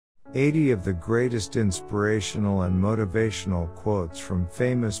80 of the greatest inspirational and motivational quotes from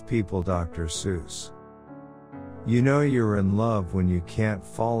famous people. Dr. Seuss. You know you're in love when you can't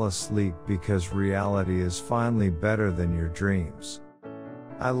fall asleep because reality is finally better than your dreams.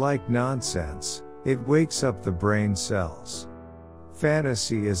 I like nonsense, it wakes up the brain cells.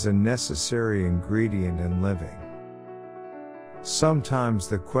 Fantasy is a necessary ingredient in living. Sometimes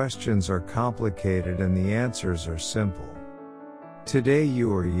the questions are complicated and the answers are simple. Today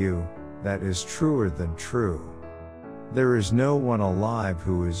you are you, that is truer than true. There is no one alive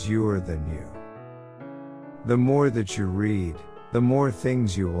who is youer than you. The more that you read, the more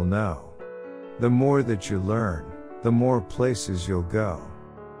things you will know. The more that you learn, the more places you'll go.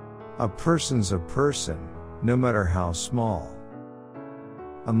 A person's a person, no matter how small.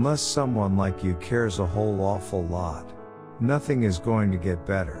 Unless someone like you cares a whole awful lot, nothing is going to get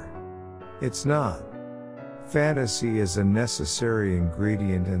better. It's not. Fantasy is a necessary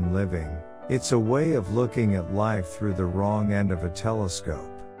ingredient in living. It's a way of looking at life through the wrong end of a telescope.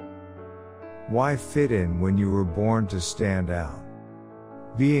 Why fit in when you were born to stand out?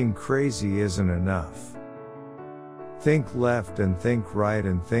 Being crazy isn't enough. Think left and think right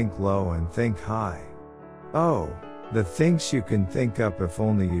and think low and think high. Oh, the things you can think up if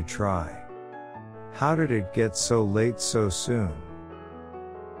only you try. How did it get so late so soon?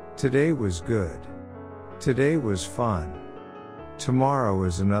 Today was good. Today was fun. Tomorrow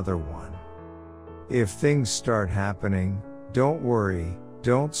is another one. If things start happening, don't worry,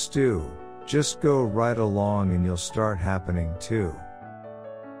 don't stew. Just go right along and you'll start happening too.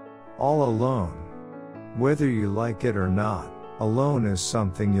 All alone. Whether you like it or not, alone is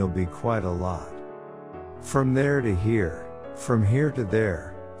something you'll be quite a lot. From there to here, from here to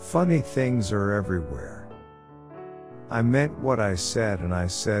there, funny things are everywhere. I meant what I said and I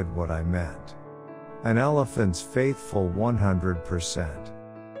said what I meant. An elephant's faithful 100%.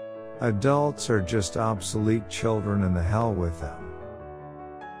 Adults are just obsolete children and the hell with them.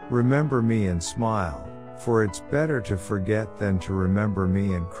 Remember me and smile, for it's better to forget than to remember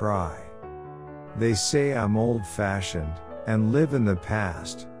me and cry. They say I'm old-fashioned, and live in the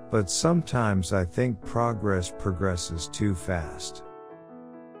past, but sometimes I think progress progresses too fast.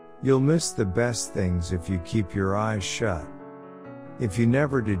 You'll miss the best things if you keep your eyes shut. If you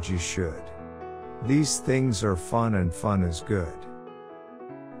never did, you should. These things are fun and fun is good.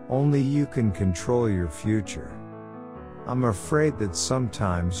 Only you can control your future. I'm afraid that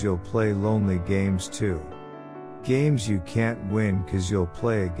sometimes you'll play lonely games too. Games you can't win 'cause you'll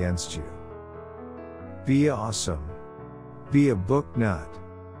play against you. Be awesome. Be a book nut.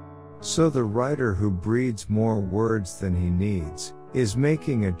 So the writer who breeds more words than he needs, is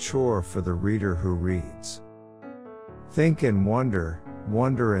making a chore for the reader who reads. Think and wonder,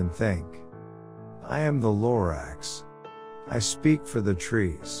 wonder and think. I am the Lorax. I speak for the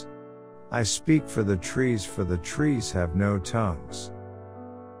trees. I speak for the trees have no tongues.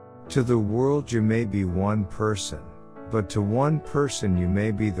 To the world you may be one person, but to one person you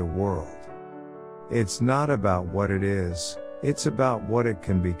may be the world. It's not about what it is, it's about what it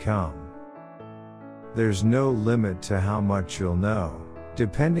can become. There's no limit to how much you'll know,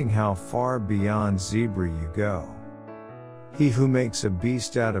 depending how far beyond zebra you go. He who makes a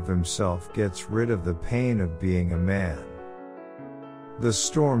beast out of himself gets rid of the pain of being a man. The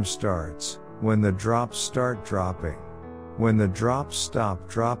storm starts, when the drops start dropping. When the drops stop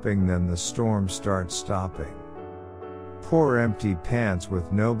dropping, then the storm starts stopping. Poor empty pants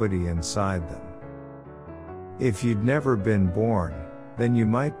with nobody inside them. If you'd never been born, then you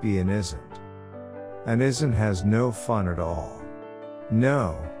might be an isn't. An isn't has no fun at all.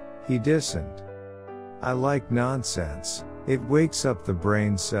 No, he disn't. I like nonsense, it wakes up the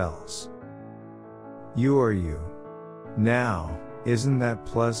brain cells. You are you. Now, isn't that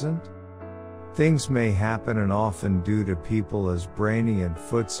pleasant? Things may happen and often do to people as brainy and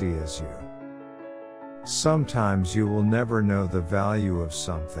footsy as you. Sometimes you will never know the value of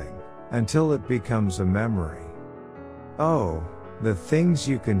something, until it becomes a memory. Oh, the things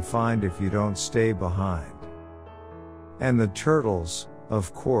you can find if you don't stay behind. And the turtles,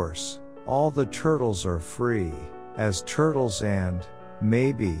 of course, all the turtles are free, as turtles and,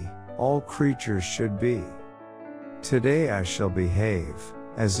 maybe, all creatures should be. Today I shall behave,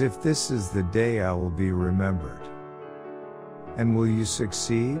 as if this is the day I will be remembered. And will you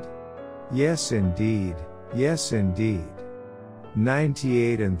succeed? Yes indeed, yes indeed.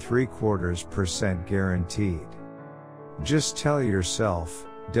 98.75% guaranteed. Just tell yourself,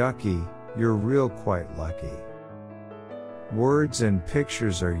 ducky, you're real quite lucky. Words and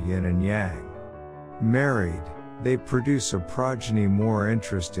pictures are yin and yang. Married, they produce a progeny more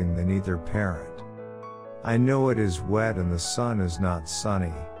interesting than either parent. I know it is wet and the sun is not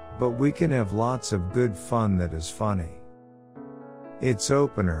sunny, but we can have lots of good fun that is funny. It's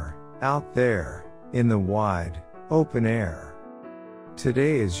opener, out there, in the wide, open air.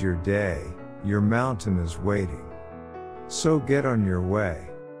 Today is your day, your mountain is waiting. So get on your way.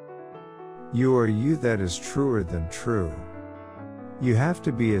 You are you, that is truer than true. You have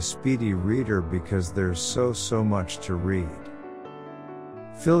to be a speedy reader because there's so much to read.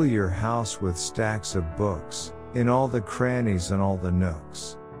 Fill your house with stacks of books, in all the crannies and all the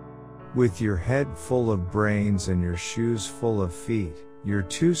nooks. With your head full of brains and your shoes full of feet, you're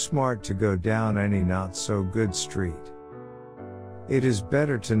too smart to go down any not so good street. It is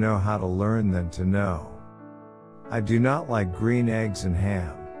better to know how to learn than to know. I do not like green eggs and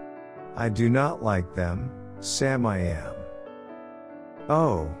ham. I do not like them, Sam I am.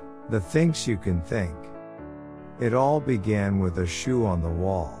 Oh, the things you can think. It all began with a shoe on the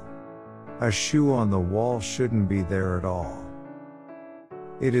wall. A shoe on the wall shouldn't be there at all.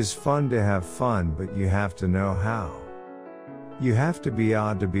 It is fun to have fun, but you have to know how. You have to be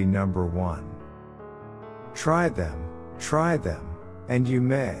odd to be number one. Try them, and you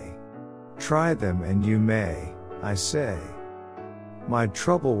may. Try them and you may, I say. My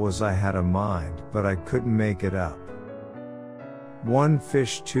trouble was I had a mind, but I couldn't make it up. One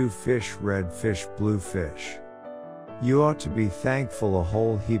fish, two fish, red fish, blue fish. You ought to be thankful a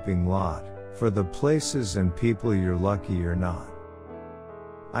whole heaping lot, for the places and people you're lucky you're not.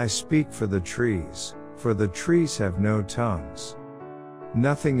 I speak for the trees have no tongues.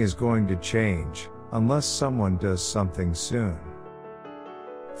 Nothing is going to change, unless someone does something soon.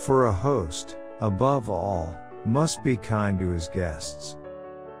 For a host, above all, must be kind to his guests.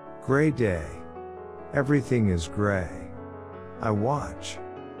 Gray day. Everything is gray. I watch.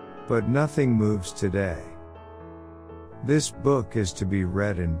 But nothing moves today. This book is to be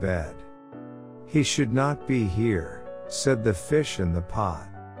read in bed. He should not be here, said the fish in the pot.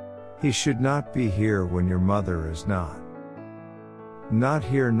 He should not be here when your mother is not. Not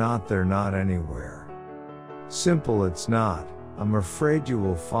here, not there, not anywhere. Simple it's not, I'm afraid you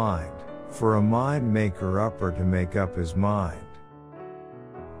will find, for a mind maker upper to make up his mind.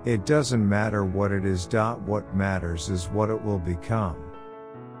 It doesn't matter what it is. What matters is what it will become.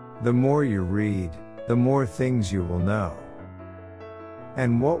 The more you read, the more things you will know.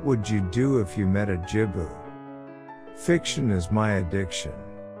 And what would you do if you met a Jibu? Fiction is my addiction.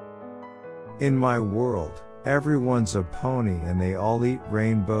 In my world, everyone's a pony and they all eat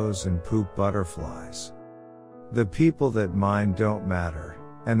rainbows and poop butterflies. The people that mind don't matter,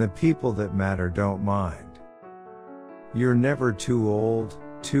 and the people that matter don't mind. You're never too old,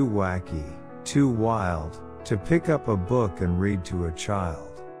 too wacky, too wild, to pick up a book and read to a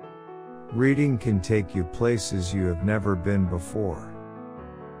child. Reading can take you places you have never been before.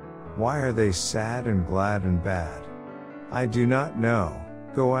 Why are they sad and glad and bad? I do not know,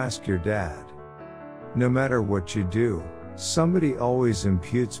 go ask your dad. No matter what you do, somebody always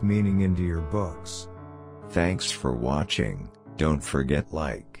imputes meaning into your books. Thanks for watching. Don't forget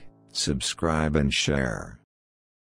like, subscribe and share.